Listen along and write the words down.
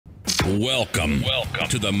Welcome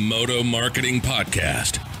to the Moto Marketing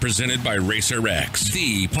Podcast, presented by RacerX,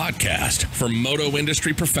 the podcast for moto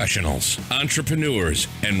industry professionals, entrepreneurs,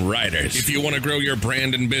 and riders. If you want to grow your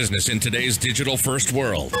brand and business in today's digital-first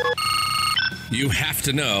world, you have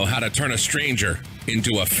to know how to turn a stranger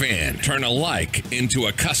into a fan, turn a like into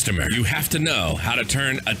a customer. You have to know how to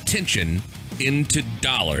turn attention into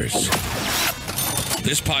dollars.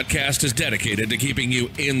 This podcast is dedicated to keeping you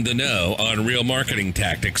in the know on real marketing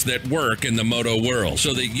tactics that work in the moto world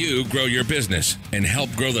so that you grow your business and help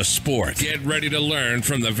grow the sport. Get ready to learn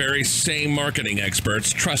from the very same marketing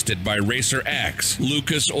experts trusted by RacerX,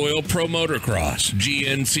 Lucas Oil Pro Motocross,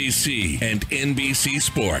 GNCC, and NBC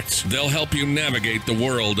Sports. They'll help you navigate the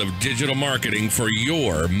world of digital marketing for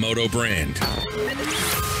your moto brand.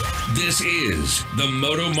 This is the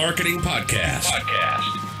Moto Marketing Podcast.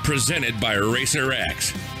 Presented by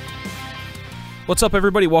RacerX. What's up,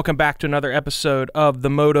 everybody? Welcome back to another episode of the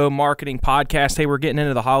Moto Marketing Podcast. Hey, we're getting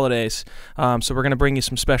into the holidays, so we're going to bring you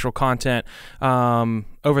some special content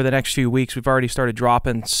over the next few weeks. We've already started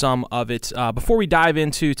dropping some of it. Before we dive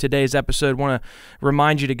into today's episode, I want to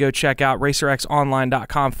remind you to go check out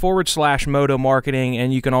racerxonline.com/moto marketing,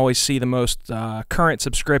 and you can always see the most current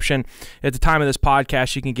subscription. At the time of this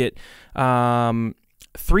podcast, you can get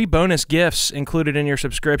 3 bonus gifts included in your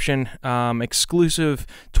subscription: exclusive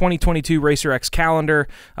 2022 RacerX calendar,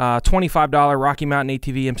 $25 Rocky Mountain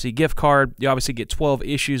ATV MC gift card. You obviously get 12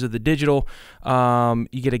 issues of the digital.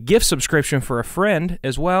 You get a gift subscription for a friend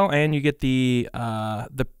as well, and you get the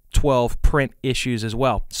 12 print issues as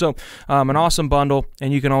well. So an awesome bundle,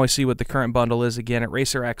 and you can always see what the current bundle is again at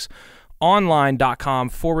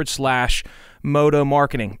racerxonline.com/moto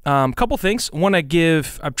marketing. Couple things.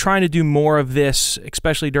 I'm trying to do more of this,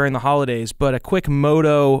 especially during the holidays, but a quick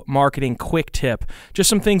moto marketing quick tip. Just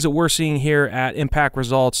some things that we're seeing here at Impact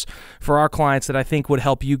Results for our clients that I think would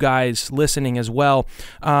help you guys listening as well.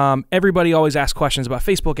 Everybody always asks questions about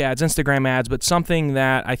Facebook ads, Instagram ads, but something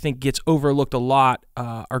that I think gets overlooked a lot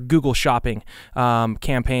are Google Shopping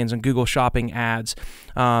campaigns and Google Shopping ads.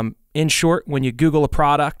 In short, when you Google a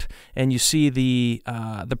product and you see the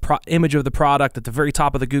image of the product at the very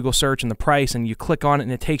top of the Google search and the price, and you click on it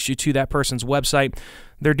and it takes you to that person's website,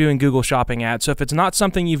 they're doing Google Shopping ads. So if it's not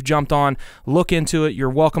something you've jumped on, look into it. You're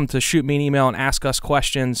welcome to shoot me an email and ask us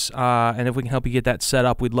questions, and if we can help you get that set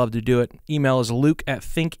up, we'd love to do it. Email is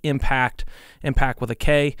luke@thinkimpact, impact with a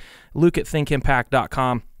K,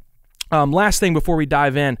 luke@thinkimpact.com. Last thing before we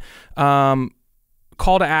dive in,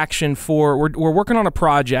 call to action for, we're working on a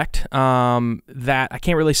project that I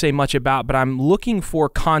can't really say much about, but I'm looking for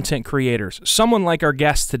content creators, someone like our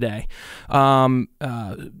guest today,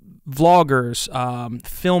 vloggers,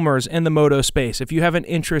 filmers in the moto space. If you have an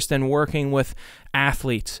interest in working with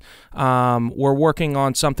athletes, we're working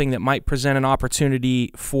on something that might present an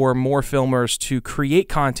opportunity for more filmers to create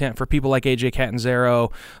content for people like AJ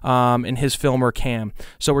Catanzaro and his filmer Cam.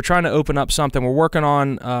 So we're trying to open up something. We're working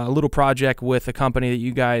on a little project with a company that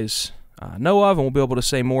you guys know of, and we'll be able to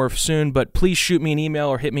say more soon, but please shoot me an email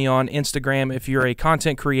or hit me on Instagram if you're a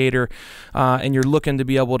content creator and you're looking to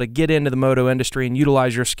be able to get into the moto industry and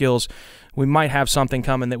utilize your skills. We might have something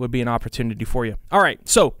coming that would be an opportunity for you. All right,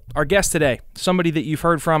 so our guest today, somebody that you've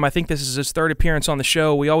heard from. I think this is his 3rd appearance on the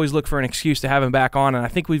show. We always look for an excuse to have him back on, and I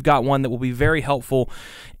think we've got one that will be very helpful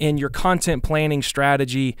in your content planning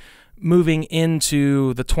strategy moving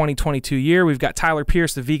into the 2022 year. We've got Tyler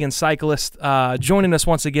Pearce, the Vegan Cyclist, joining us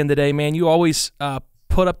once again today. Man, you always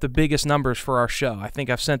put up the biggest numbers for our show. I think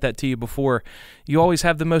I've sent that to you before. You always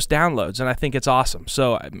have the most downloads, and I think it's awesome.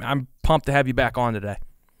 So I'm pumped to have you back on today.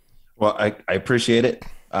 Well, I appreciate it.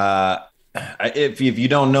 If you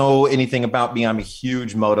don't know anything about me, I'm a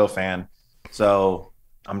huge moto fan. So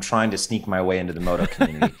I'm trying to sneak my way into the moto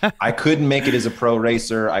community. I couldn't make it as a pro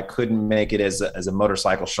racer. I couldn't make it as a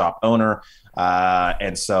motorcycle shop owner.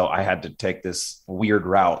 And so I had to take this weird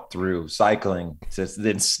route through cycling to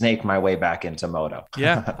then snake my way back into moto.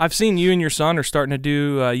 Yeah. I've seen you and your son are starting to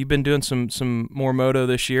do, you've been doing some more moto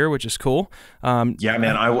this year, which is cool. Yeah,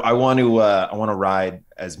 man, I want to ride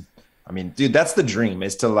dude, that's the dream,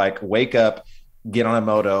 is to like wake up, get on a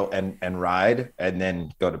moto and ride and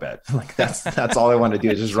then go to bed. Like that's all I want to do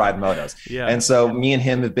is just ride motos. Yeah. And so me and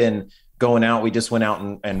him have been going out. We just went out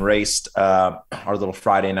and raced our little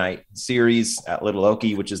Friday night series at Little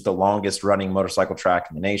Okie, which is the longest running motorcycle track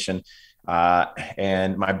in the nation.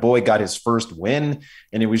 And my boy got his first win,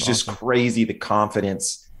 and it was just crazy, the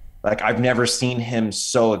confidence. Like, I've never seen him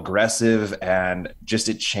so aggressive, and just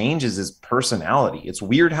it changes his personality. It's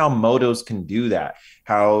weird how motos can do that.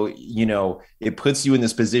 How, you know, it puts you in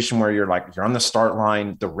this position where you're like, you're on the start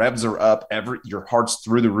line, the revs are up, your heart's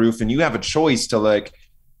through the roof, and you have a choice to like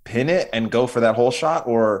pin it and go for that whole shot,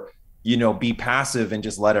 or, you know, be passive and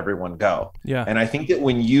just let everyone go. Yeah. And I think that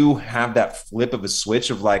when you have that flip of a switch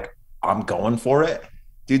of like, I'm going for it,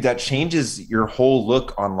 dude, that changes your whole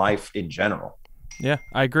look on life in general. Yeah,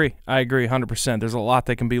 I agree 100%. There's a lot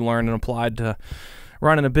that can be learned and applied to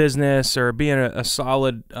running a business or being a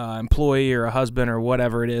solid employee or a husband or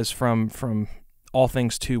whatever it is from all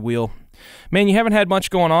things two-wheel. Man, you haven't had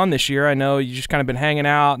much going on this year. I know you just kind of been hanging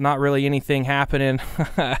out, not really anything happening.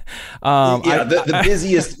 The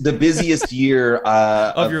busiest year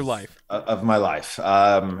of your life. Of my life.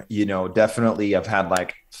 You know, definitely I've had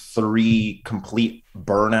like 3 complete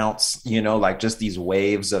burnouts, you know, like just these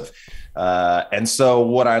waves of and so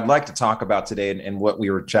what I'd like to talk about today and what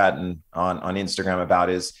we were chatting on Instagram about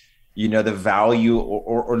is, you know, the value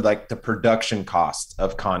or like the production cost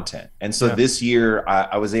of content. And so this year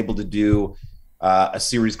I was able to do a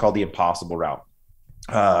series called The Impossible Route.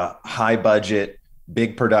 High budget,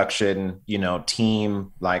 big production, you know,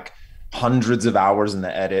 team, like hundreds of hours in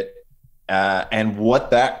the edit. And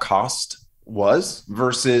what that cost was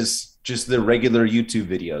versus just the regular YouTube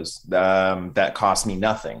videos that cost me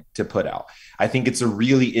nothing to put out. I think it's a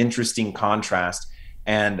really interesting contrast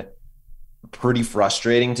and pretty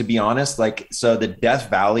frustrating, to be honest. Like, so the Death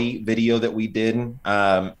Valley video that we did,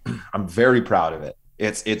 I'm very proud of it.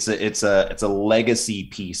 It's a legacy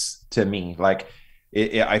piece to me. Like,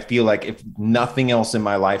 I feel like if nothing else in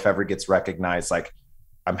my life ever gets recognized, like,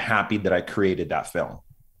 I'm happy that I created that film.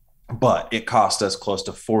 But it cost us close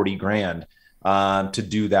to 40 grand to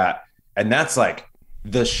do that. And that's like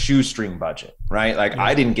the shoestring budget, right? Like,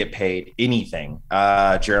 I didn't get paid anything.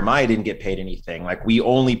 Jeremiah didn't get paid anything. Like, we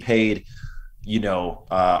only paid, you know,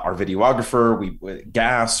 our videographer,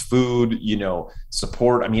 gas, food, you know,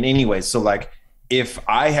 support. I mean, anyways, so like, if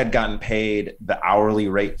I had gotten paid the hourly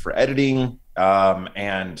rate for editing,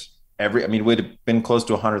 and it would have been close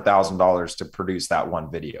to $100,000 to produce that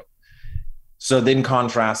one video. So then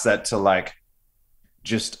contrast that to like,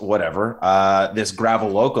 just whatever, this Gravel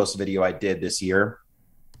Locos video I did this year,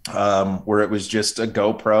 where it was just a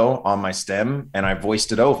GoPro on my stem and I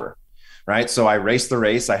voiced it over, right? So I race the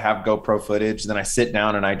race, I have GoPro footage, then I sit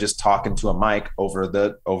down and I just talk into a mic over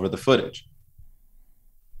the footage.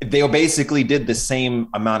 They basically did the same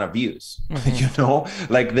amount of views, you know,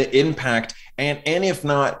 like the impact, and if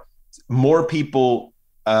not, more people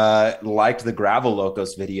liked the Gravel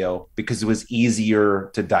Locos video because it was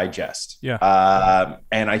easier to digest. And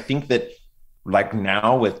I think that like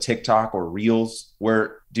now with TikTok or Reels,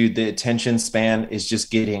 where, dude, the attention span is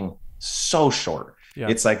just getting so short.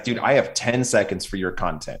 It's like, dude, I have 10 seconds for your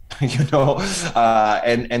content, you know?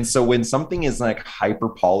 And so when something is like hyper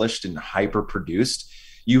polished and hyper produced,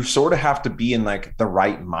 you sort of have to be in like the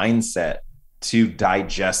right mindset to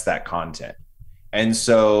digest that content. And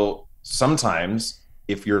so sometimes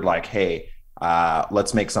if you're like, hey,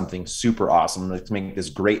 let's make something super awesome, let's make this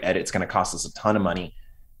great edit, it's going to cost us a ton of money,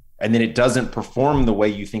 and then it doesn't perform the way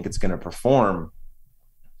you think it's going to perform,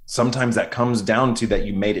 sometimes that comes down to that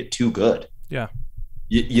you made it too good.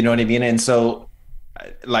 You know what I mean? And so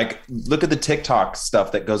like, look at the TikTok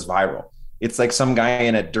stuff that goes viral. It's like some guy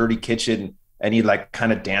in a dirty kitchen and he like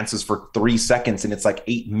kind of dances for 3 seconds and it's like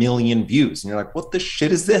 8 million views. And you're like, what the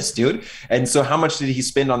shit is this, dude? And so how much did he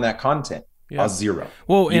spend on that content? Zero.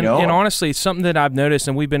 Well, and honestly, it's something that I've noticed,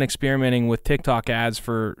 and we've been experimenting with TikTok ads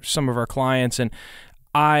for some of our clients, and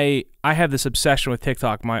I have this obsession with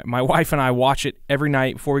TikTok. My wife and I watch it every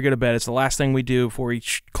night before we go to bed. It's the last thing we do before we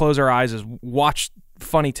close our eyes is watch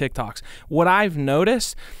funny TikToks. What I've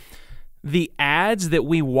noticed, the ads that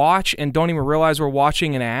we watch and don't even realize we're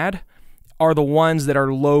watching an ad are the ones that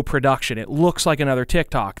are low production. It looks like another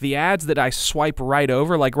TikTok. The ads that I swipe right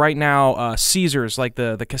over, like right now, Caesars, like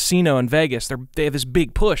the casino in Vegas, they have this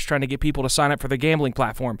big push trying to get people to sign up for the gambling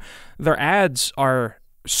platform. Their ads are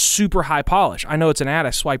super high polish. I know it's an ad, I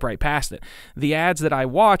swipe right past it. The ads that I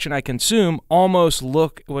watch and I consume almost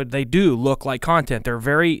look like content. They're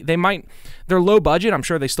low budget. I'm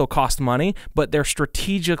sure they still cost money, but they're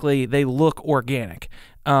strategically, they look organic.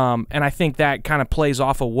 And I think that kind of plays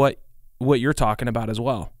off of what you're talking about as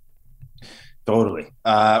well. Totally.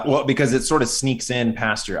 Well, because it sort of sneaks in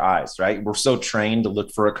past your eyes, right? We're so trained to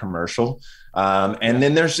look for a commercial. And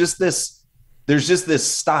then there's just this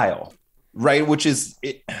style, right? Which is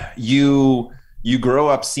you grow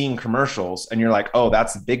up seeing commercials and you're like, oh,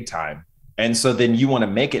 that's big time. And so then you want to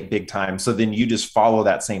make it big time. So then you just follow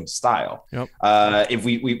that same style. If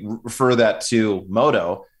we refer that to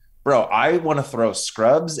Moto, bro, I want to throw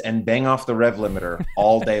scrubs and bang off the rev limiter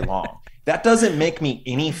all day long. That doesn't make me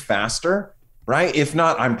any faster, right? If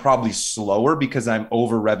not, I'm probably slower because I'm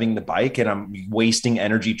over revving the bike and I'm wasting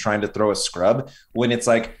energy trying to throw a scrub, when it's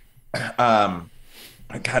like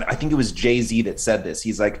God, I think it was Jay-Z that said this.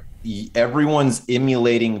 He's like, everyone's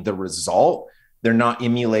emulating the result. They're not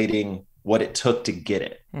emulating what it took to get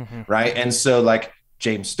it. Right. And so like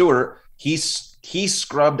James Stewart, he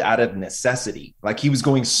scrubbed out of necessity. Like he was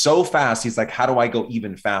going so fast. He's like, how do I go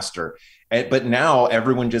even faster? But now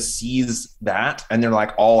everyone just sees that and they're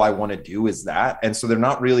like, all I want to do is that. And so they're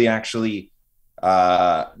not really actually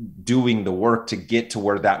doing the work to get to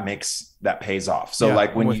where that pays off. So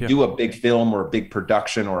like when you do a big film or a big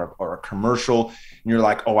production or a commercial, and you're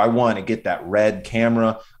like, oh, I want to get that red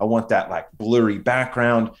camera. I want that like blurry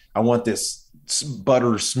background. I want this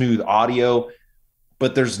butter smooth audio,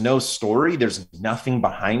 but there's no story. There's nothing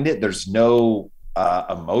behind it. There's no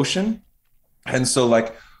emotion. And so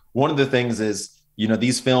like one of the things is, you know,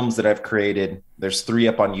 these films that I've created, there's 3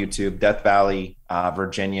 up on YouTube, Death Valley,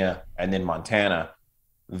 Virginia, and then Montana.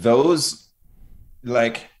 Those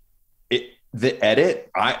like the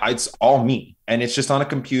edit, it's all me. And it's just on a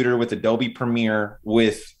computer with Adobe Premiere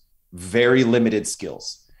with very limited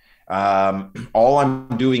skills. All I'm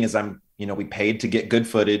doing is we paid to get good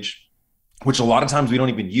footage, which a lot of times we don't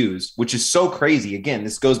even use, which is so crazy. Again,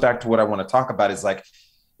 this goes back to what I want to talk about is like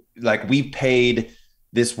we paid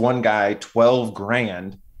this one guy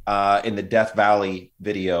 $12,000 in the Death Valley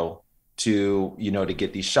video to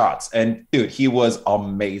get these shots. And dude, he was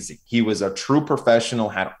amazing. He was a true professional,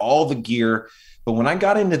 had all the gear. But when I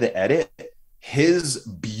got into the edit, his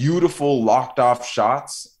beautiful locked off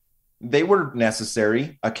shots, they were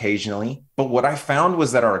necessary occasionally. But what I found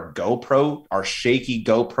was that our shaky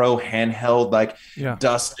GoPro handheld, like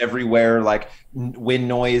dust everywhere, like wind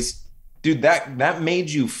noise, dude, that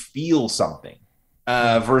made you feel something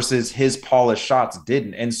versus his polished shots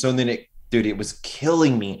didn't. And so then it was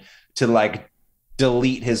killing me to like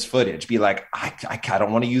delete his footage, be like, I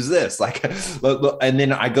don't want to use this. Like, and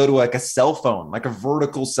then I go to like a cell phone, like a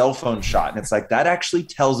vertical cell phone shot. And it's like, that actually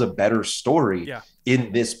tells a better story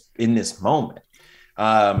in this moment.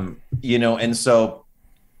 And so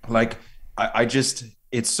like, I just,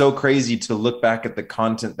 it's so crazy to look back at the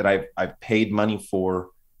content that I've paid money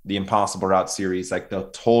for the Impossible Route series. Like the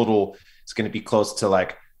total is going to be close to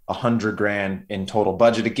like $100,000 in total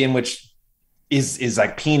budget again, which is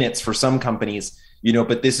like peanuts for some companies,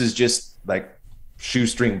 but this is just like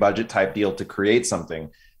shoestring budget type deal to create something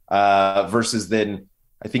versus then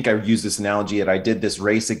I think I used this analogy that I did this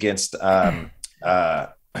race against this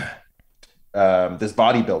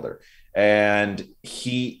bodybuilder, and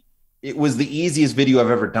it was the easiest video I've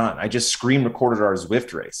ever done. I just screen recorded our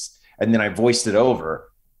Zwift race and then I voiced it over,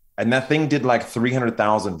 and that thing did like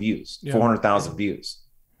 300,000 views, 400,000 views.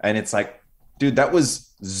 And it's like, dude, that was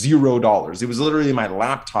 $0. It was literally my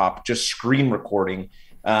laptop just screen recording.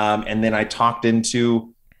 And then I talked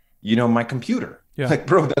into, my computer. Yeah. Like,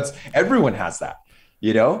 bro, everyone has that,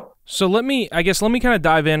 So let me kind of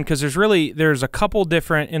dive in, because there's a couple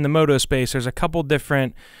different, in the moto space, there's a couple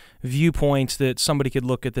different viewpoints that somebody could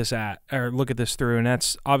look at this through. And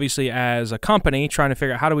that's obviously as a company trying to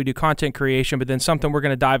figure out how do we do content creation, but then something we're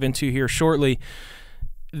going to dive into here shortly,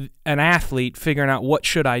 an athlete figuring out what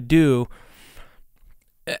should I do.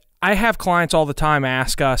 I have clients all the time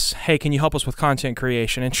ask us, hey, can you help us with content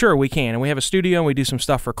creation? And sure, we can. And we have a studio and we do some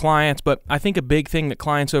stuff for clients. But I think a big thing that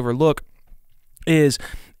clients overlook is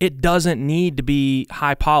it doesn't need to be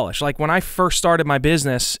high polished. Like when I first started my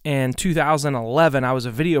business in 2011, I was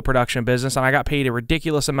a video production business and I got paid a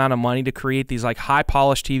ridiculous amount of money to create these like high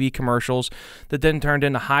polished TV commercials that then turned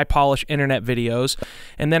into high polished internet videos.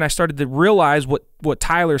 And then I started to realize what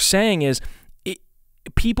Tyler's saying is,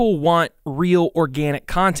 people want real organic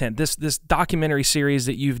content. This documentary series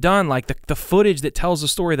that you've done, like the footage that tells the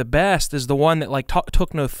story the best is the one that like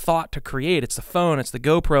took no thought to create. It's the phone, it's the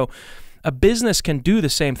GoPro. A business can do the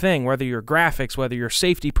same thing, whether you're graphics, whether you're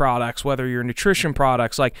safety products, whether you're nutrition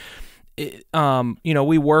products. Like,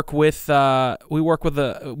 we work with Arma,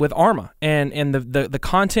 and the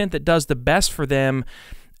content that does the best for them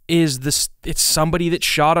is it's somebody that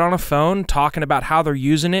shot it on a phone, talking about how they're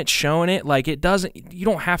using it, showing it. Like, you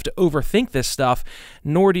don't have to overthink this stuff,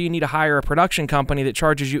 nor do you need to hire a production company that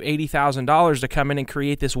charges you $80,000 to come in and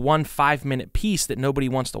create this 5-minute piece that nobody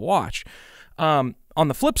wants to watch. On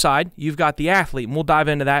the flip side, you've got the athlete, and we'll dive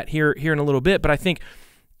into that here in a little bit. But I think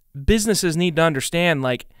businesses need to understand,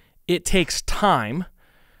 like, it takes time,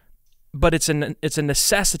 but it's a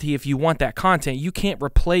necessity if you want that content. You can't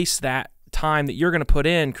replace that time that you're going to put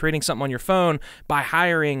in creating something on your phone by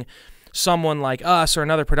hiring someone like us or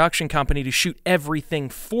another production company to shoot everything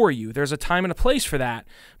for you. There's a time and a place for that.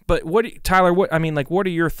 But Tyler, what are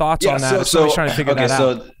your thoughts on that? Somebody's trying to figure that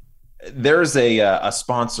out. There's a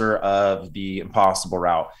sponsor of the Impossible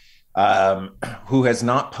Route who has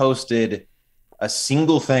not posted a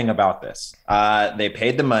single thing about this. They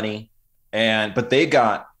paid the money, but they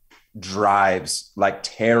got drives, like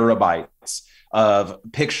terabytes of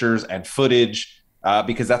pictures and footage,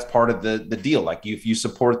 because that's part of the deal. Like, if you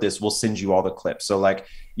support this, we'll send you all the clips. So like,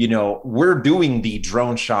 we're doing the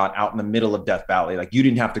drone shot out in the middle of Death Valley. Like, you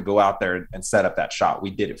didn't have to go out there and set up that shot. We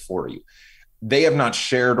did it for you. They have not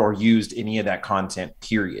shared or used any of that content,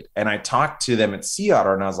 period. And I talked to them at Sea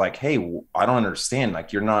Otter and I was like, hey, I don't understand.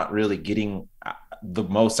 Like, you're not really getting the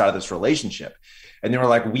most out of this relationship. And they were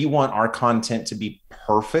like, we want our content to be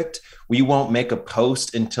perfect. We won't make a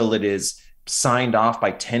post until it is signed off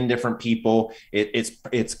by 10 different people. It's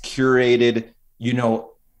curated,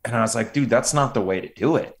 and I was like, dude, that's not the way to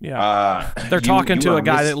do it. Yeah. They're talking to a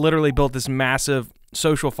guy that literally built this massive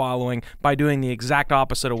social following by doing the exact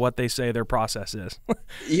opposite of what they say their process is.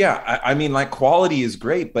 Yeah. I mean, like, quality is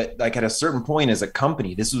great, but like, at a certain point as a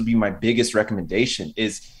company, this would be my biggest recommendation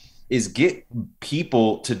is get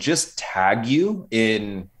people to just tag you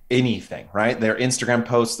in anything, right? Their Instagram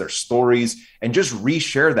posts, their stories, and just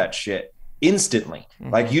reshare that shit instantly.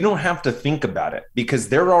 Mm-hmm. Like, you don't have to think about it because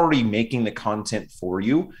they're already making the content for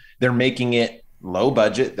you. They're making it low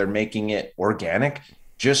budget. They're making it organic.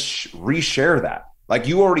 Just reshare that. Like,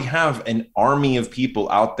 you already have an army of people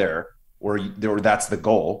out there or that's the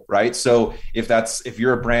goal, right? So if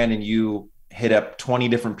you're a brand and you hit up 20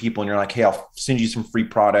 different people and you're like, hey, I'll send you some free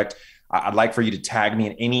product. I'd like for you to tag me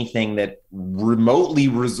in anything that remotely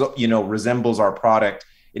resembles our product.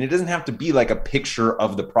 And it doesn't have to be like a picture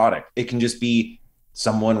of the product. It can just be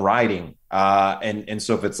someone riding. And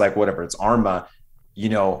so if it's like, whatever, it's Arma,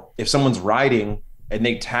 if someone's riding and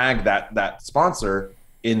they tag that sponsor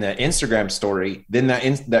in the Instagram story, then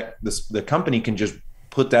the company can just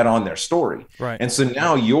put that on their story. Right. And so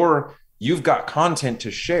now you've got content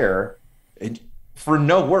to share for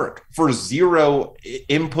no work, for zero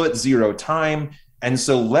input, zero time. And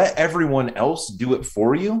so let everyone else do it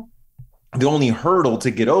for you. The only hurdle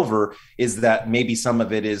to get over is that maybe some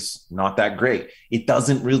of it is not that great. It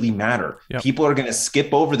doesn't really matter. Yep. People are going to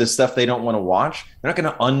skip over the stuff they don't want to watch. They're not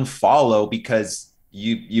going to unfollow because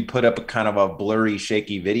you put up a kind of a blurry,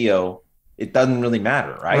 shaky video. It doesn't really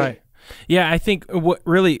matter, right? Right. Yeah, I think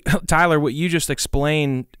Tyler, what you just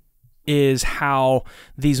explained is how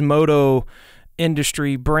these moto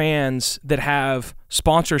industry brands that have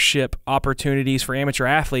sponsorship opportunities for amateur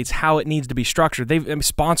athletes, how it needs to be structured. They've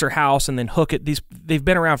sponsor house and then hook it. They've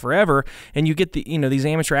been around forever, and you get these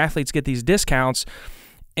amateur athletes get these discounts.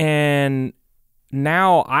 And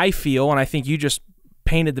now I feel, and I think you just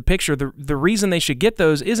painted the picture, the reason they should get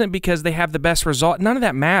those isn't because they have the best result. None of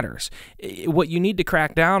that matters. What you need to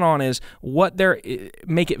crack down on is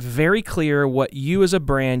make it very clear what you as a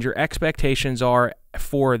brand, your expectations are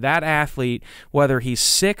for that athlete, whether he's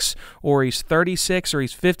 6 or he's 36 or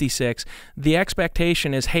he's 56. The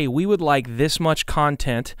expectation is, hey, we would like this much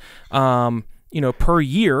content per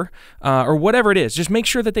year, or whatever it is. Just make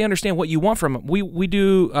sure that they understand what you want from them. We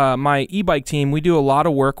do, my e-bike team, we do a lot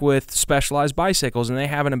of work with Specialized Bicycles, and they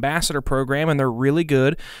have an ambassador program, and they're really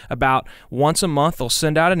good about once a month they'll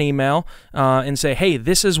send out an email and say, hey,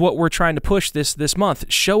 this is what we're trying to push this month.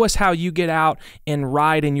 Show us how you get out and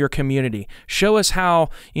ride in your community. Show us how,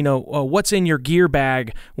 what's in your gear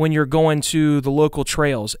bag when you're going to the local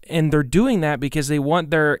trails. And they're doing that because they want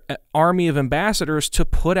their army of ambassadors to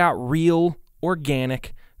put out real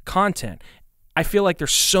organic content. I feel like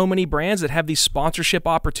there's so many brands that have these sponsorship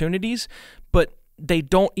opportunities, but they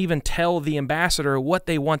don't even tell the ambassador what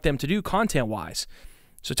they want them to do content-wise.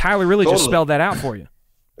 So Tyler really just spelled that out for you.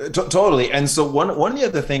 Totally. And so one of the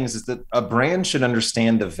other things is that a brand should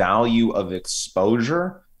understand the value of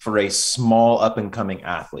exposure for a small up-and-coming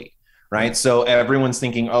athlete, right? So everyone's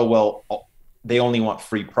thinking, oh, well, they only want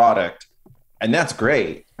free product. And that's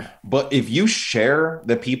great. But if you share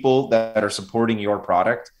the people that are supporting your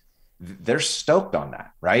product, they're stoked on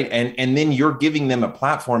that, right? And then you're giving them a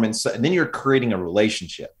platform, and then you're creating a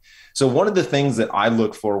relationship. So one of the things that I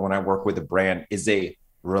look for when I work with a brand is a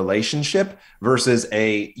relationship versus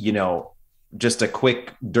just a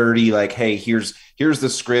quick, dirty, like, hey, here's the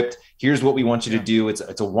script. Here's what we want you to do.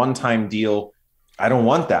 It's a one-time deal. I don't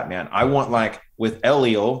want that, man. I want, like with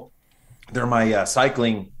Elio, they're my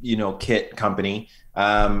cycling, kit company.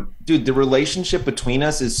 Dude, the relationship between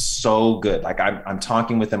us is so good. Like I'm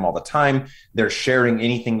talking with them all the time. They're sharing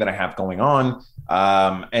anything that I have going on.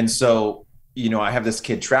 And so, I have this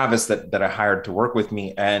kid, Travis, that I hired to work with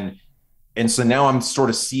me. And so now I'm sort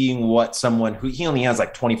of seeing what someone who he only has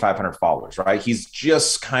like 2,500 followers, right? He's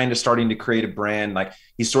just kind of starting to create a brand. Like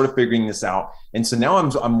he's sort of figuring this out. And so now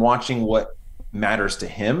I'm watching what matters to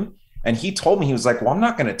him. And he told me, he was like, well, I'm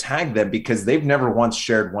not going to tag them because they've never once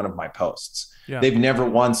shared one of my posts. Yeah. They've never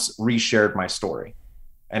once reshared my story.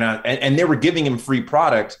 And they were giving him free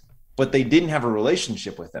product, but they didn't have a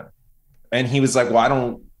relationship with him. And he was like, well,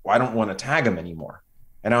 I don't want to tag him anymore.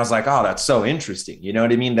 And I was like, oh, that's so interesting. You know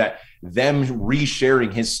what I mean? That them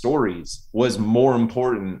resharing his stories was more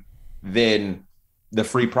important than the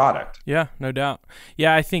free product. Yeah, no doubt.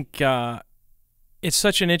 Yeah, I think it's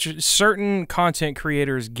such an certain content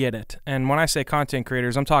creators get it. And when I say content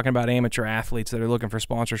creators, I'm talking about amateur athletes that are looking for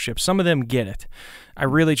sponsorship. Some of them get it. I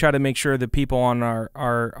really try to make sure that people on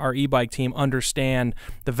our e-bike team understand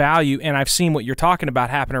the value. And I've seen what you're talking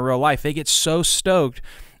about happen in real life. They get so stoked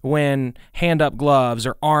when Hand Up Gloves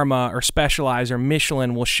or Arma or Specialized or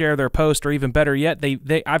Michelin will share their post, or even better yet,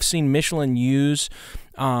 I've seen Michelin use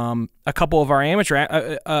a couple of our amateur,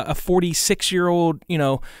 a 46-year-old,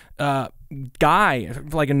 guy,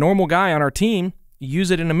 like a normal guy on our team, use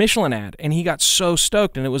it in a Michelin ad, and he got so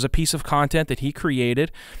stoked, and it was a piece of content that he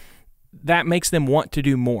created. That makes them want to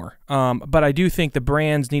do more. But I do think the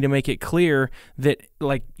brands need to make it clear that,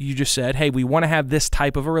 like you just said, hey, we want to have this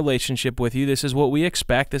type of a relationship with you. This is what we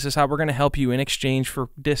expect. This is how we're going to help you in exchange for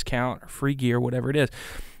discount or free gear, whatever it is.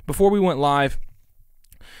 Before we went live,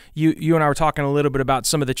 you and I were talking a little bit about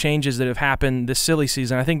some of the changes that have happened this silly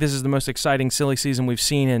season. I think this is the most exciting silly season we've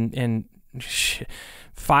seen in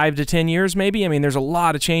 5 to 10 years, maybe. I mean, there's a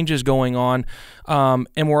lot of changes going on,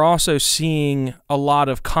 and we're also seeing a lot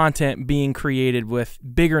of content being created with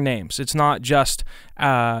bigger names. It's not just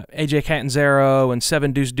AJ Catanzaro and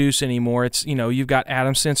Seven Deuce Deuce anymore. It's, you've got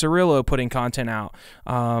Adam Cincerillo putting content out.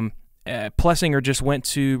 Plessinger just went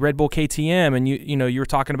to Red Bull KTM, and you were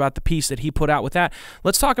talking about the piece that he put out with that.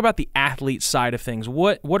 Let's talk about the athlete side of things.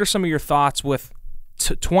 What are some of your thoughts with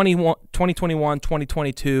 2021,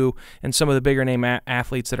 2022, and some of the bigger name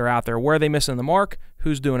athletes that are out there? Where are they missing the mark?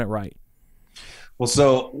 Who's doing it right? Well,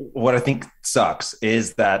 so what I think sucks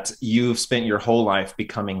is that you've spent your whole life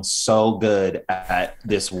becoming so good at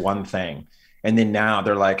this one thing. And then now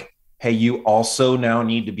they're like, hey, you also now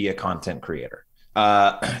need to be a content creator.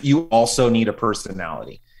 You also need a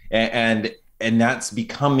personality. And that's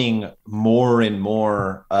becoming more and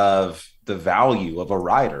more of the value of a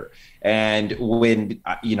rider. And when,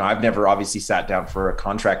 I've never obviously sat down for a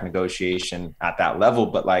contract negotiation at that level,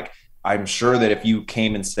 but like, I'm sure that if you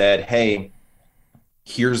came and said, hey,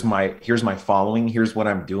 here's my following, here's what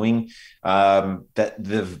I'm doing, that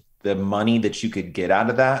the money that you could get out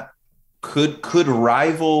of that could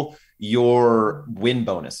rival your win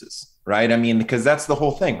bonuses, right? I mean, because that's the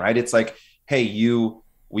whole thing, right? It's like, hey,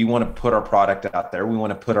 we want to put our product out there. We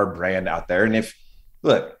want to put our brand out there. And if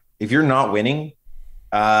you're not winning,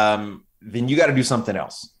 then you got to do something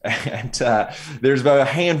else. And there's about a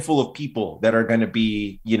handful of people that are going to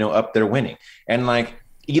be, up there winning. And like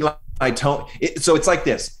Eli Tomac, so it's like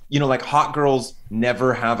this, like hot girls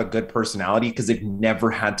never have a good personality because they've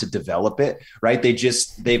never had to develop it, right?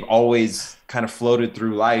 They've always kind of floated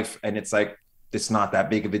through life, and it's like, it's not that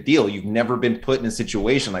big of a deal. You've never been put in a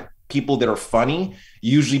situation like people that are funny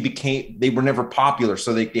usually they were never popular.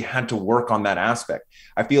 So they had to work on that aspect.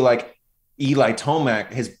 I feel like Eli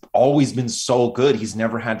Tomac has always been so good. He's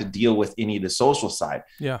never had to deal with any of the social side.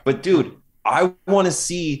 Yeah. But dude, I want to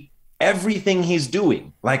see everything he's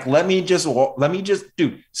doing. Like, let me just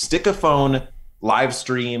stick a phone, live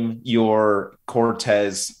stream your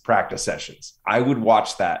Cortez practice sessions. I would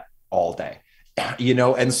watch that all day,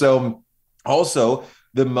 And so also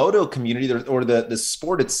the moto community or the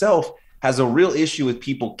sport itself has a real issue with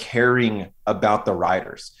people caring about the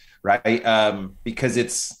riders, right? Because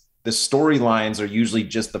the storylines are usually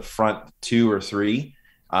just the front 2 or 3.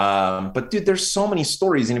 But dude, there's so many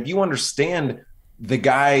stories. And if you understand the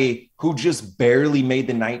guy who just barely made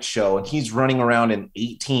the night show and he's running around in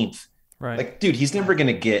 18th, right? Like, dude, he's never going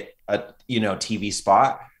to get a, TV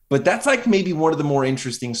spot, but that's like maybe one of the more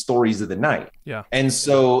interesting stories of the night. Yeah. And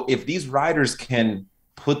so if these riders can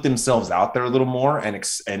put themselves out there a little more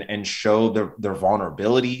and show their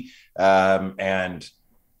vulnerability, and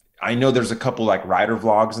I know there's a couple like rider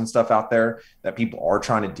vlogs and stuff out there that people are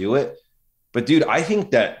trying to do it. But dude, I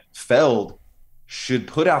think that Feld should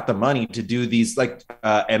put out the money to do these like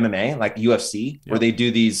MMA, like UFC, where they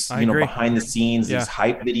do these, behind the scenes, these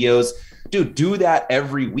hype videos. Dude, do that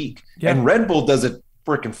every week. Yeah. And Red Bull does a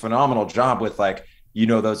freaking phenomenal job with like,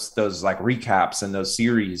 those like recaps and those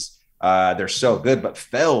series. They're so good, but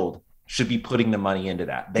Feld should be putting the money into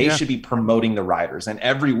that. They should be promoting the riders, and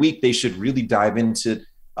every week they should really dive into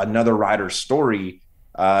another rider's story.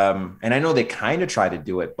 And I know they kind of try to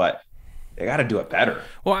do it, but they got to do it better.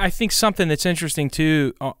 Well, I think something that's interesting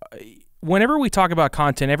too, whenever we talk about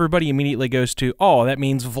content, everybody immediately goes to, oh, that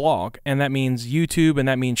means vlog, and that means YouTube, and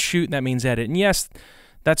that means shoot, and that means edit. And yes,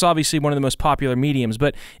 that's obviously one of the most popular mediums.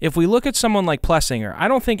 But if we look at someone like Plessinger, I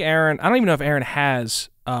don't even know if Aaron has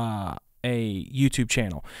a YouTube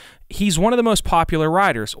channel. He's one of the most popular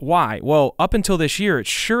riders. Why? Well, up until this year, it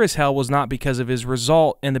sure as hell was not because of his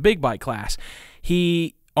result in the big bike class.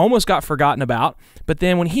 He almost got forgotten about, but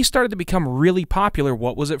then when he started to become really popular,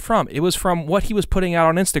 what was it from? It was from what he was putting out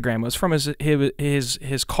on Instagram. It was from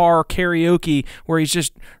his car karaoke, where he's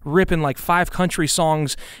just ripping like 5 country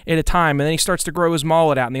songs at a time, and then he starts to grow his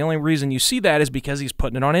mullet out, and the only reason you see that is because he's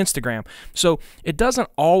putting it on Instagram. So it doesn't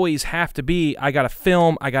always have to be, I gotta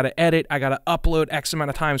film, I gotta edit, I gotta upload X amount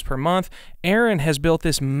of times per month. Aaron has built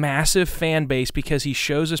this massive fan base because he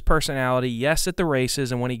shows his personality, yes, at the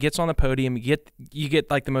races, and when he gets on the podium, you get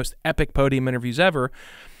like the most epic podium interviews ever.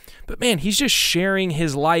 But man, he's just sharing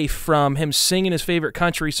his life, from him singing his favorite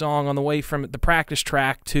country song on the way from the practice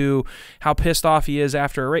track to how pissed off he is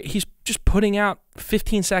after a race. He's just putting out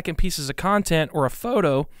 15-second pieces of content or a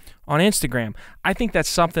photo on Instagram. I think that's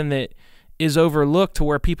something that is overlooked, to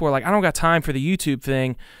where people are like, I don't got time for the YouTube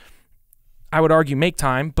thing. I would argue make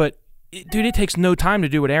time, but dude, it takes no time to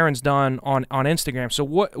do what Aaron's done on Instagram. So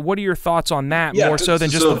what are your thoughts on that, more so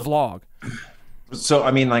than just the vlog? So,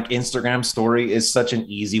 I mean, like, Instagram story is such an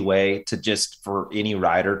easy way to just, for any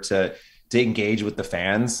rider to engage with the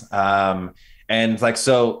fans. And like,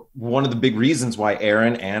 so one of the big reasons why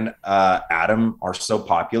Aaron and Adam are so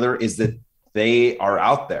popular is that they are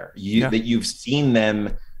out there. That you've seen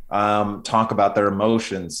them talk about their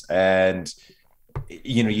emotions, and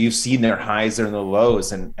you've seen their highs and their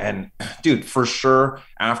lows. And dude, for sure,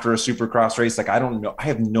 after a Supercross race, like, I don't know, I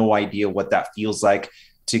have no idea what that feels like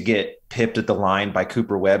to get pipped at the line by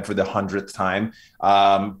Cooper Webb for the 100th time.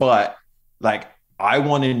 But like, I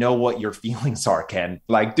want to know what your feelings are, Ken.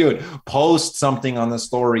 Like, dude, post something on the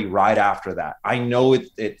story right after that. I know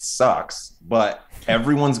it sucks, but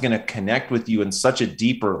everyone's going to connect with you in such a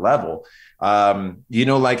deeper level.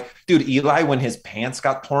 Like, dude, Eli, when his pants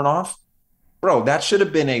got torn off, bro, that should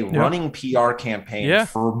have been a running PR campaign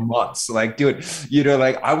for months. Like, dude,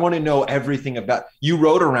 like, I want to know everything about, you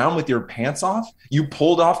rode around with your pants off, you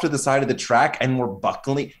pulled off to the side of the track and were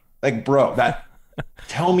buckling. Like, bro,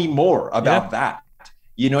 tell me more about that.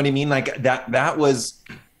 You know what I mean? Like, that was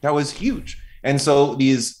huge. And so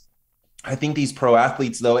I think these pro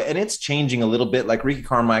athletes, though, and it's changing a little bit, like Ricky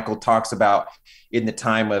Carmichael talks about in the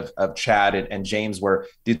time of Chad and James, where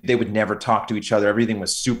they would never talk to each other. Everything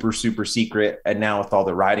was super, super secret. And now with all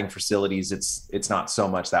the riding facilities, it's not so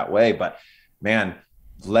much that way. But man,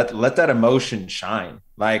 let that emotion shine.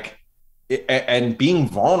 Like, and being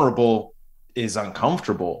vulnerable is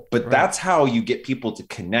uncomfortable, but that's how you get people to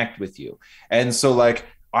connect with you. And so, like,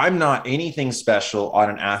 I'm not anything special on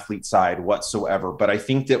an athlete side whatsoever, but I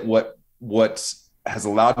think that what has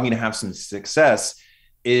allowed me to have some success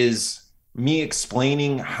is me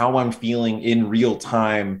explaining how I'm feeling in real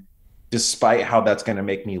time, despite how that's going to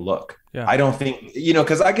make me look. Yeah. I don't think,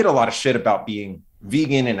 because I get a lot of shit about being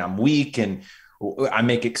vegan and I'm weak and I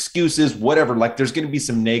make excuses, whatever. Like, there's going to be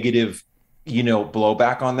some negative,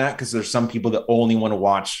 blowback on that, because there's some people that only want to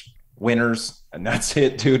watch winners and that's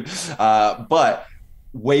it, dude. But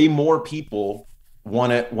way more people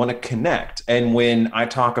want to connect. And when I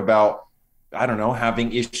talk about, I don't know,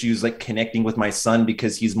 having issues like connecting with my son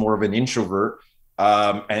because he's more of an introvert,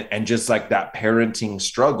 and just like that parenting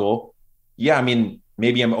struggle. Yeah. I mean,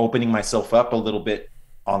 maybe I'm opening myself up a little bit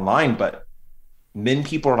online, but then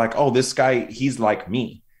people are like, oh, this guy, he's like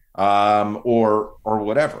me, or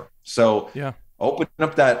whatever. So open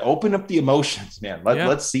up the emotions, man.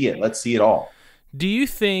 Let's see it. Let's see it all. Do you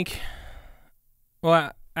think,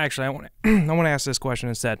 well, actually, I want to ask this question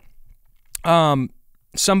instead.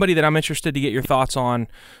 Somebody that I'm interested to get your thoughts on,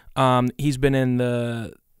 he's been in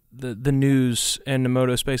the news in the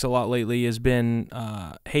moto space a lot lately, has been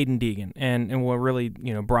Hayden Deegan, and we're really,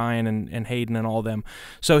 Brian and Hayden and all of them.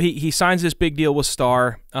 So he signs this big deal with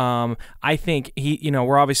Star. I think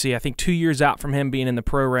we're obviously, I think 2 years out from him being in the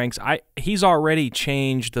pro ranks. He's already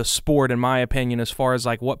changed the sport, in my opinion, as far as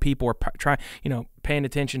like what people are trying, paying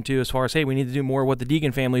attention to, as far as, hey, we need to do more of what the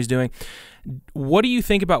Deegan family is doing. What do you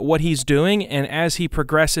think about what he's doing? And as he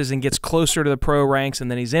progresses and gets closer to the pro ranks,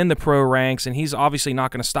 and then he's in the pro ranks, and he's obviously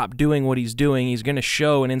not going to stop doing what he's doing. He's going to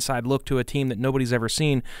show an inside look to a team that nobody's ever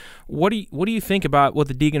seen. What do you think about what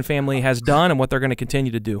the Deegan family has done and what they're going to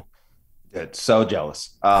continue to do? It's so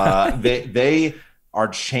jealous. They are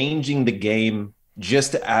changing the game,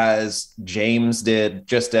 just as James did,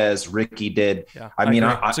 just as Ricky did. Yeah, I mean,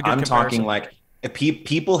 I'm talking like,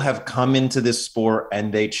 people have come into this sport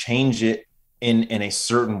and they change it in a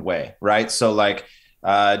certain way, right? So like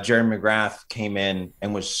Jerry McGrath came in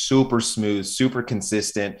and was super smooth, super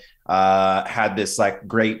consistent, had this like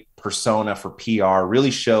great persona for PR,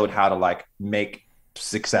 really showed how to like make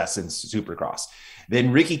success in Supercross.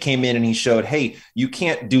 Then Ricky came in and he showed, hey, you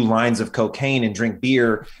can't do lines of cocaine and drink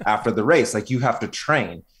beer after the race. Like, you have to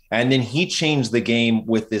train. And then he changed the game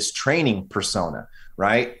with this training persona,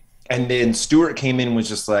 right? And then Stewart came in and was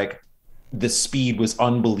just like, the speed was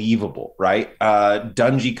unbelievable, right?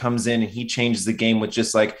 Dungy comes in and he changes the game with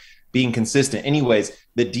just like being consistent. Anyways,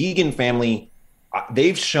 the Deegan family,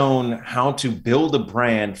 they've shown how to build a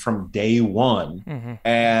brand from day one. Mm-hmm.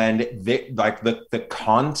 And they, like the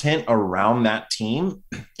content around that team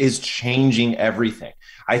is changing everything.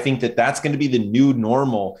 I think that that's going to be the new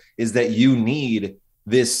normal, is that you need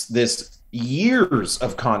this years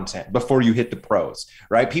of content before you hit the pros,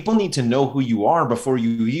 right? People need to know who you are before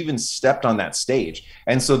you even stepped on that stage.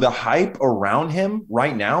 And so the hype around him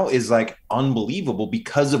right now is like unbelievable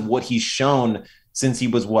because of what he's shown since he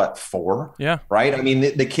was 4? Yeah. Right. I mean,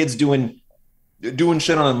 the kid's doing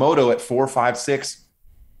shit on a moto at 4, 5, 6,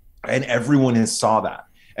 and everyone has saw that.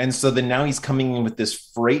 And so then now he's coming in with this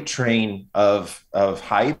freight train of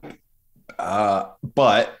hype.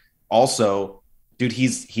 But also, dude,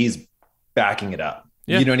 he's backing it up.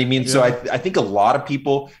 Yeah. You know what I mean? Yeah. So I think a lot of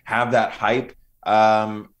people have that hype.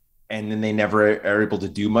 And then they never are able to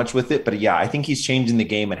do much with it. But yeah, I think he's changing the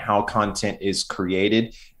game and how content is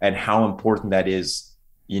created and how important that is,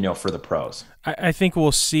 for the pros. I think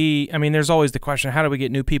we'll see. I mean, there's always the question, how do we get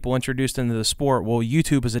new people introduced into the sport? Well,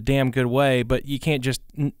 YouTube is a damn good way, but you can't just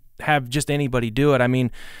have just anybody do it. I mean,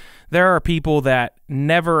 there are people that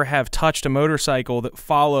never have touched a motorcycle that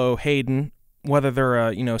follow Hayden, whether they're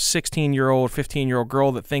a 16-year-old, 15-year-old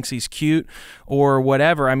girl that thinks he's cute or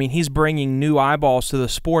whatever. I mean, he's bringing new eyeballs to the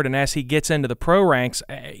sport, and as he gets into the pro ranks,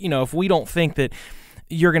 if we don't think that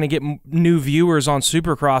you're going to get new viewers on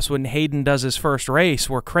Supercross when Hayden does his first race,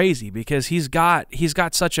 we're crazy, because he's got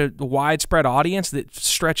such a widespread audience that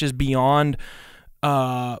stretches beyond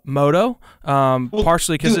Moto,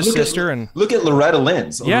 partially because his sister and look at Loretta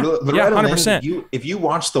Lynn's. Yeah, Loretta 100%. Lynn, if you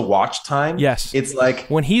watch the watch time, yes, it's like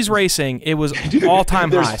when he's racing, it was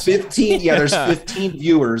all-time highs. 15, there's 15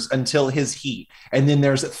 viewers until his heat, and then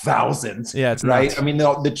there's thousands. Yeah, it's right. Nuts. I mean,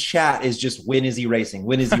 the chat is just, when is he racing?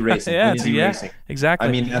 When is he racing? Yeah, when is he racing? Exactly.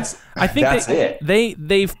 I mean, I think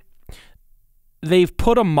that's they've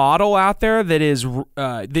put a model out there that is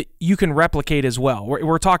that you can replicate as well.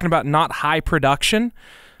 We're talking about not high production,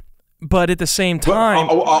 but at the same time,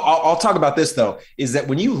 I'll talk about this though. Is that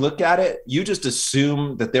when you look at it, you just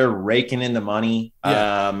assume that they're raking in the money,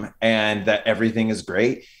 and that everything is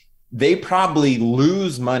great. They probably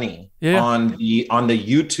lose money on the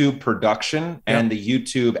YouTube production and the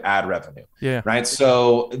YouTube ad revenue. Yeah, right.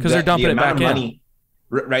 So because they're dumping it back in.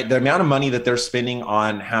 Right. The amount of money that they're spending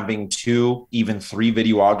on having 2, even 3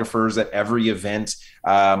 videographers at every event,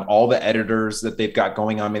 all the editors that they've got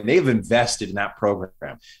going on, I mean, they've invested in that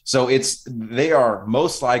program. So they are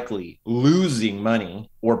most likely losing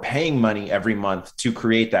money or paying money every month to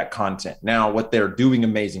create that content. Now, what they're doing an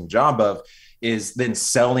amazing job of is then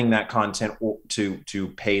selling that content to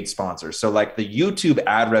paid sponsors. So like the YouTube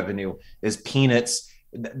ad revenue is peanuts.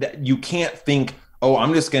 You can't think, oh,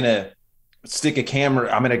 I'm just going to stick a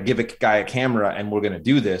camera, I'm going to give a guy a camera and we're going to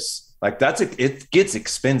do this. Like it gets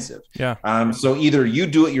expensive. Yeah. So either you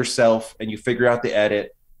do it yourself and you figure out the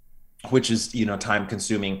edit, which is, time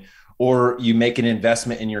consuming, or you make an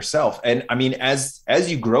investment in yourself. And I mean, as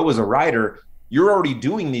you grow as a rider, you're already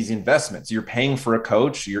doing these investments. You're paying for a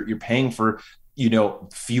coach, you're paying for,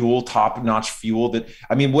 fuel, top-notch fuel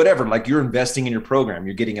whatever, like you're investing in your program,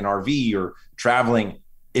 you're getting an RV, you're traveling,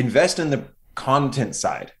 invest in the content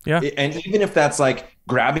side. Yeah. And even if that's like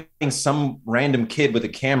grabbing some random kid with a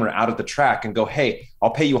camera out at the track and go, hey, I'll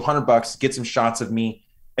pay you $100, get some shots of me.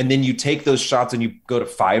 And then you take those shots and you go to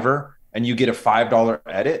Fiverr and you get a $5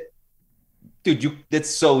 edit. Dude, it's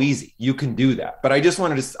so easy. You can do that. But I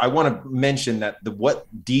want to mention that what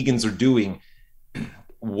Deegans are doing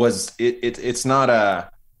it's not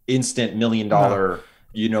a instant $1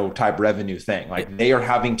 million, type revenue thing. Like they are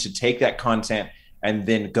having to take that content and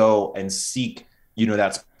then go and seek,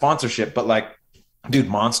 that sponsorship. But like, dude,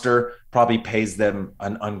 Monster probably pays them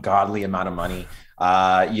an ungodly amount of money.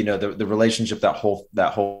 The relationship that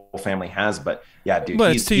whole family has. But yeah, dude,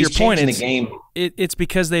 but to your point, the game. It's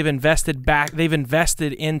because they've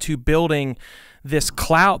invested into building this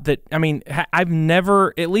clout that, I mean, I've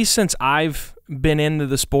never, at least since I've been into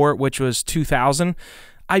the sport, which was 2000,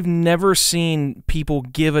 I've never seen people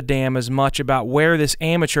give a damn as much about where this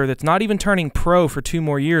amateur that's not even turning pro for 2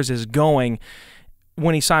 more years is going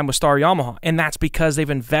when he signed with Star Yamaha, and that's because they've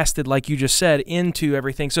invested, like you just said, into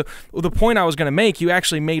everything. So the point I was going to make, you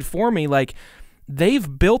actually made for me, like,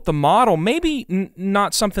 they've built the model, maybe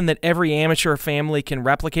not something that every amateur family can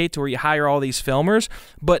replicate to where you hire all these filmers,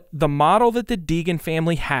 but the model that the Deegan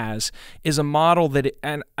family has is a model that,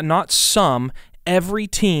 and not some, every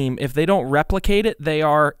team, if they don't replicate it, they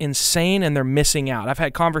are insane and they're missing out. I've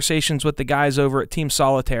had conversations with the guys over at Team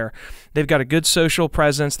Solitaire. They've got a good social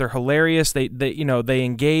presence. They're hilarious. They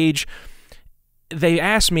engage. They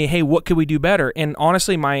asked me, hey, what could we do better? And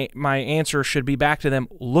honestly, my answer should be back to them.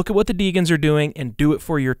 Look at what the Deegans are doing and do it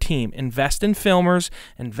for your team. Invest in filmers,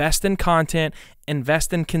 invest in content,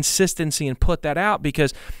 invest in consistency, and put that out,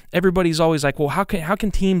 because everybody's always like, well, how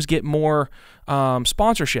can teams get more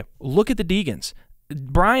sponsorship? Look at the Deegans.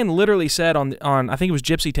 Brian literally said on I think it was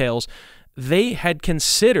Gypsy Tales, they had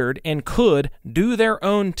considered and could do their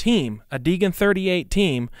own team, a Deegan 38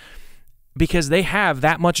 team, because they have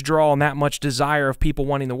that much draw and that much desire of people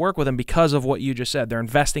wanting to work with them because of what you just said. They're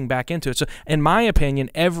investing back into it. So in my opinion,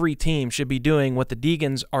 every team should be doing what the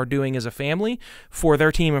Deegans are doing as a family for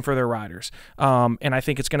their team and for their riders. And I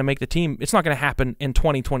think it's going to make the team, it's not going to happen in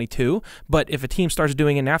 2022, but if a team starts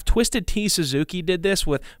doing it now, if Twisted Tea Suzuki did this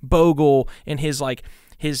with Bogle and his,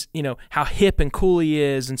 how hip and cool he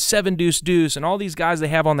is, and Seven Deuce Deuce and all these guys they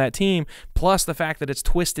have on that team, plus the fact that it's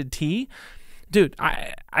Twisted Tea, dude,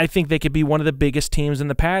 I think they could be one of the biggest teams in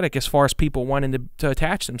the paddock as far as people wanting to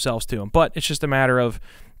attach themselves to them. But it's just a matter of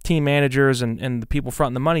team managers and the people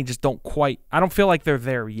fronting the money just don't quite, I don't feel like they're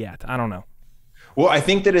there yet. I don't know. Well, I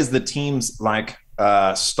think that as the teams like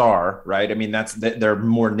Star, right? I mean, they're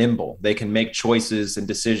more nimble. They can make choices and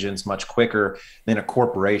decisions much quicker than a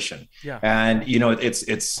corporation. Yeah. And,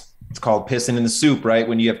 it's called pissing in the soup, right?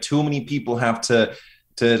 When you have too many people have to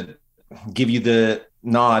give you the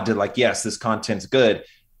nod to like, yes, this content's good.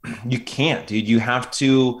 You can't, dude. You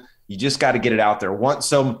just got to get it out there.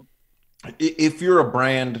 So if you're a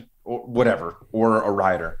brand or whatever, or a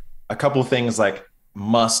rider, a couple of things like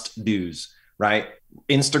must do's, right?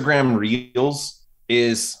 Instagram Reels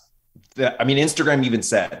Instagram even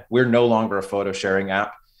said, we're no longer a photo sharing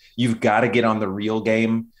app. You've got to get on the reel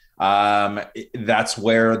game. That's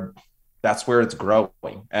where it's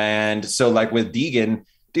growing. And so like with Deegan,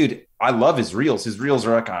 dude, I love his reels. His reels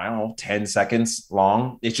are like, I don't know, 10 seconds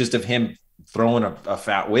long. It's just of him throwing a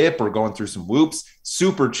fat whip or going through some whoops.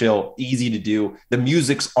 Super chill, easy to do. The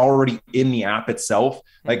music's already in the app itself.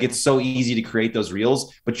 Like, it's so easy to create those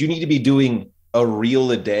reels, but you need to be doing a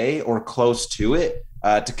reel a day or close to it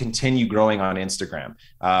to continue growing on Instagram.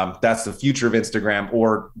 That's the future of Instagram,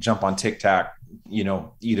 or jump on TikTok,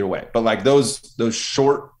 either way. But like those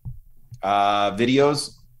short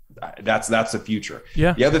videos, that's the future.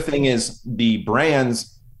 Yeah. The other thing is the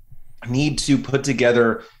brands need to put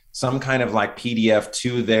together some kind of like PDF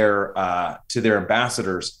to their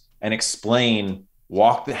ambassadors and explain,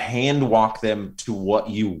 walk them to what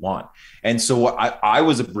you want. And so what I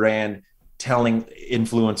was a brand telling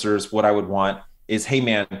influencers what I would want is, hey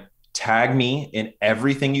man, tag me in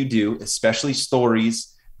everything you do, especially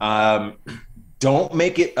stories. Don't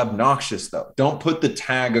make it obnoxious though. Don't put the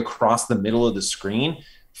tag across the middle of the screen.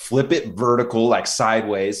 Flip it vertical, like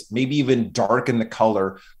sideways, maybe even darken the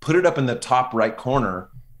color, put it up in the top right corner,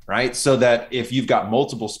 right? So that if you've got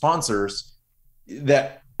multiple sponsors,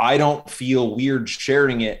 that I don't feel weird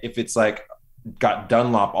sharing it if it's like got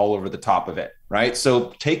Dunlop all over the top of it, right?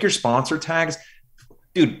 So take your sponsor tags,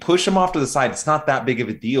 dude, push them off to the side. It's not that big of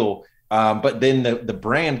a deal. But then the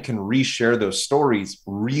brand can reshare those stories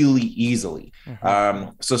really easily.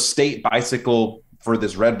 Mm-hmm. So State Bicycle, for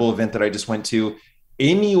this Red Bull event that I just went to,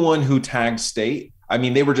 anyone who tagged State, I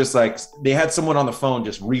mean, they were just like, they had someone on the phone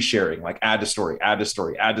just resharing, like add to story.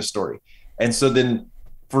 And so then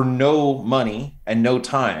for no money and no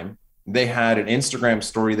time, they had an Instagram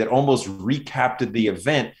story that almost recapped the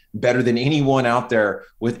event better than anyone out there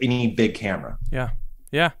with any big camera. Yeah.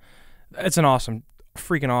 Yeah. It's an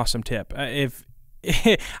freaking awesome tip. If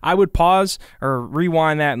I would pause or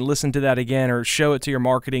rewind that and listen to that again, or show it to your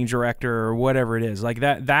marketing director or whatever it is, like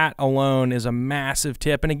that alone is a massive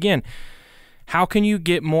tip. And again, how can you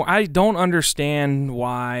get more? I don't understand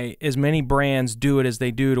why as many brands do it as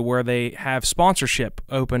they do, to where they have sponsorship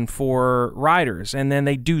open for riders and then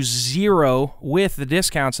they do zero with the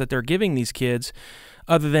discounts that they're giving these kids.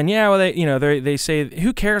 Other than, they say,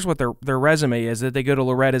 who cares what their resume is, that they go to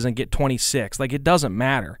Loretta's and get 26. Like, it doesn't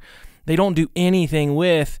matter. They don't do anything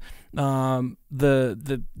with the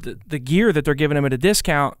gear that they're giving them at a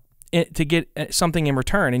discount to get something in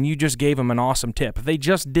return, and you just gave them an awesome tip. If they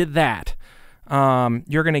just did that,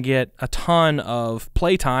 you're going to get a ton of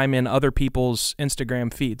playtime in other people's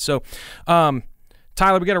Instagram feeds. So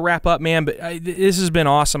Tyler, we got to wrap up, man, but this has been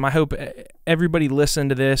awesome. I hope everybody listened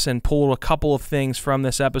to this and pulled a couple of things from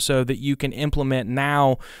this episode that you can implement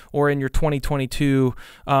now or in your 2022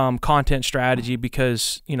 content strategy,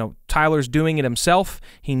 because, you know, Tyler's doing it himself.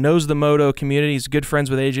 He knows the moto community. He's good friends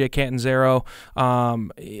with AJ Catanzaro.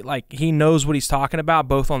 Like, he knows what he's talking about,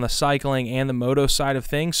 both on the cycling and the moto side of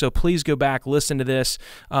things. So please go back, listen to this,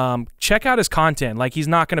 check out his content. Like, he's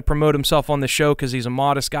not going to promote himself on the show because he's a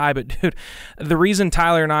modest guy, but dude, the reason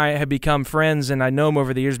Tyler and I have become friends, and I know him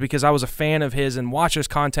over the years, because I was a fan of his and watched his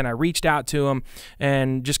content. I reached out to him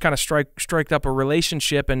and just kind of striked up a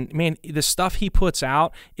relationship. And man, the stuff he puts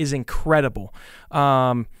out is incredible.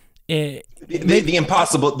 The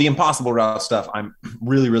impossible route stuff, I'm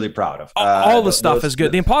really, really proud of. All the stuff is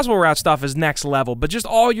good. The impossible route stuff is next level, but just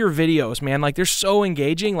all your videos, man, like, they're so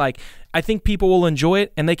engaging. Like, I think people will enjoy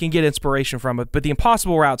it and they can get inspiration from it. But the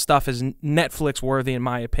impossible route stuff is Netflix worthy, in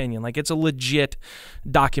my opinion. Like, it's a legit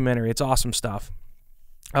documentary. It's awesome stuff.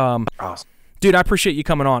 Awesome. Dude, I appreciate you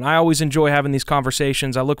coming on. I always enjoy having these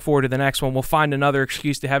conversations. I look forward to the next one. We'll find another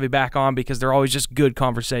excuse to have you back on because they're always just good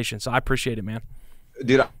conversations. So I appreciate it, man.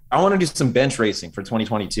 Dude, I want to do some bench racing for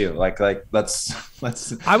 2022. Like let's.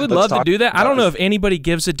 I would love to do that. I don't know if anybody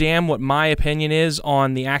gives a damn what my opinion is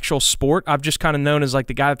on the actual sport. I've just kind of known as like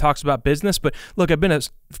the guy that talks about business. But look,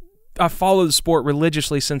 I've followed the sport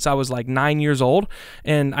religiously since I was like 9 years old,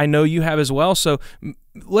 and I know you have as well. So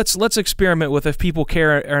let's experiment with if people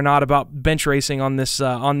care or not about bench racing on this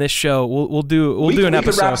show. We'll do an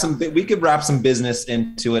episode. We could wrap some business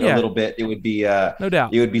into it a little bit. It would be no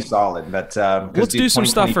doubt. It would be solid. But let's do some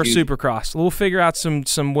stuff for Supercross. We'll figure out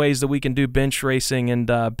some ways that we can do bench racing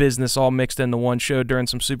and business all mixed into one show during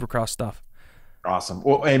some Supercross stuff. Awesome.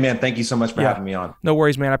 Well, hey man, thank you so much for having me on. No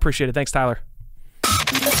worries, man. I appreciate it. Thanks, Tyler.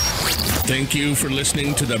 Thank you for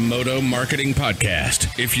listening to the Moto Marketing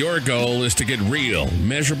Podcast. If your goal is to get real,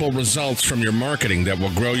 measurable results from your marketing that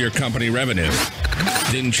will grow your company revenue,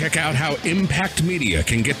 then check out how Impact Media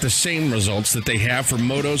can get the same results that they have for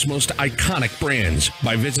Moto's most iconic brands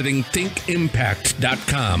by visiting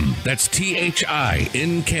thinkimpact.com. That's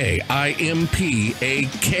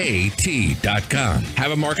THINKIMPAKT.com.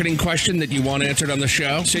 Have a marketing question that you want answered on the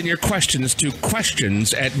show? Send your questions to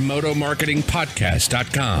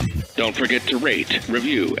questions@motomarketingpodcast.com. Don't forget to rate,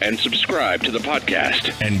 review, and subscribe to the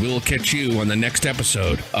podcast. And we'll catch you on the next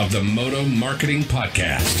episode of the Moto Marketing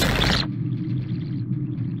Podcast.